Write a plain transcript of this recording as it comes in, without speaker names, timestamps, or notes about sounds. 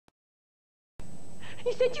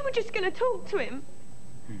You said you were just going to talk to him.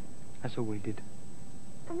 That's all we did.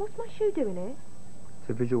 And what's my shoe doing here? It's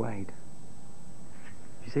a visual aid.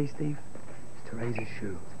 You see, Steve? It's Teresa's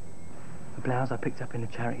shoe. A blouse I picked up in a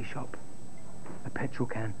charity shop. A petrol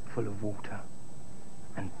can full of water.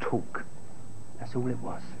 And talk. That's all it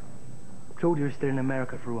was. Claudia is still in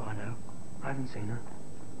America for all I know. I haven't seen her.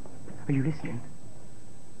 Are you listening?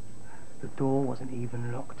 The door wasn't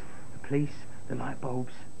even locked. The police, the light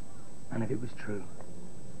bulbs, none of it was true.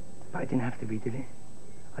 But it didn't have to be, did it?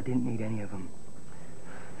 I didn't need any of them.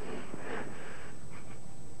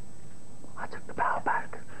 I took the power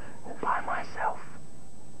back, all by myself.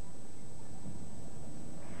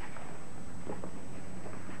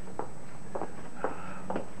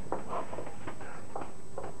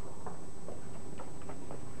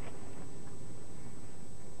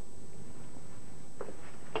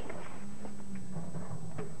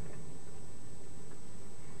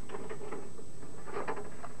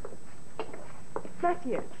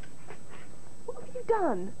 Matthew, what have you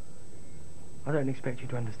done? I don't expect you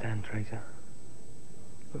to understand, Teresa.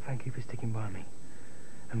 But thank you for sticking by me.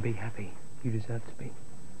 And be happy. You deserve to be.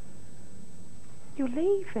 You're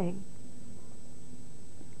leaving.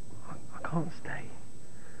 I can't stay.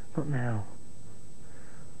 Not now.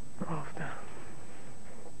 Not after.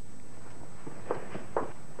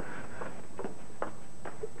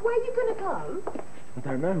 Where are you going to go? I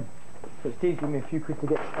don't know. But Steve gave me a few quid to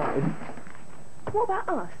get started. What about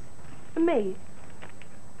us? And me?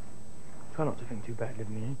 Try not to think too badly of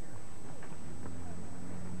me.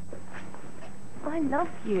 I love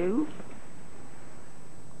you.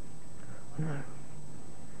 I know.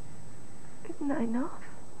 Isn't that enough?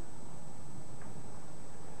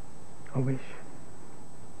 I wish.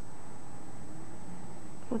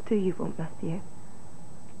 What do you want, Matthew?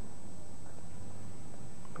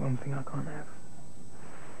 The one thing I can't have.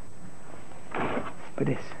 But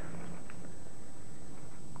this.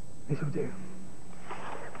 This'll do.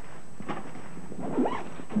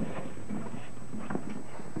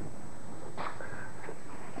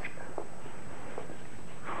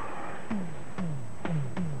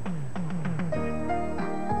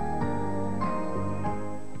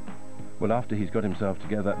 Well, after he's got himself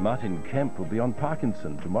together, Martin Kemp will be on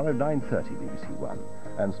Parkinson tomorrow 9:30 BBC One.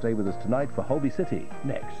 And stay with us tonight for Holby City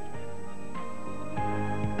next.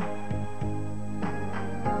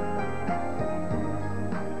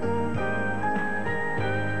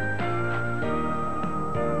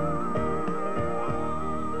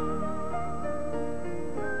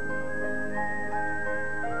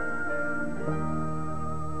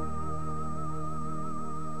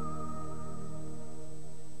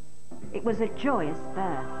 It was a joyous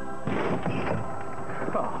birth.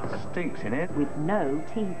 Oh, stinks in it. With no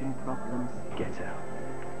teething problems. Get out.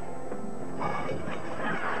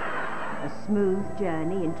 A smooth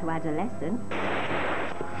journey into adolescence.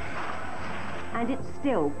 And it's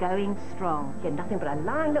still going strong. You're nothing but a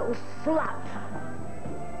lying little slut.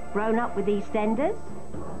 Grown up with EastEnders.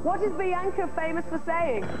 What is Bianca famous for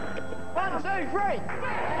saying? 1, 2, 3!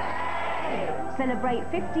 Celebrate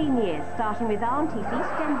 15 years, starting with Auntie's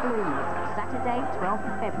East End Bloomers, Saturday, 12th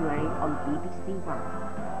of February on BBC One.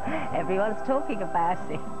 Everyone's talking about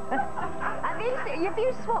it. Have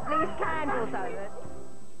you swapped these candles over?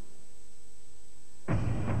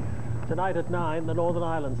 Tonight at 9, the Northern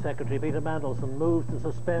Ireland Secretary, Peter Mandelson, moved to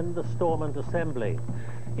suspend the Stormont Assembly.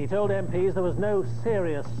 He told MPs there was no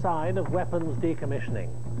serious sign of weapons decommissioning.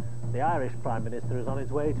 The Irish Prime Minister is on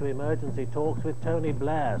his way to emergency talks with Tony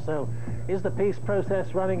Blair. So, is the peace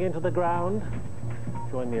process running into the ground?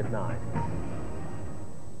 Join me at 9.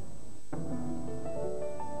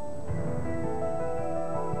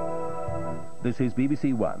 This is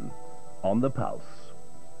BBC One, on the Pulse.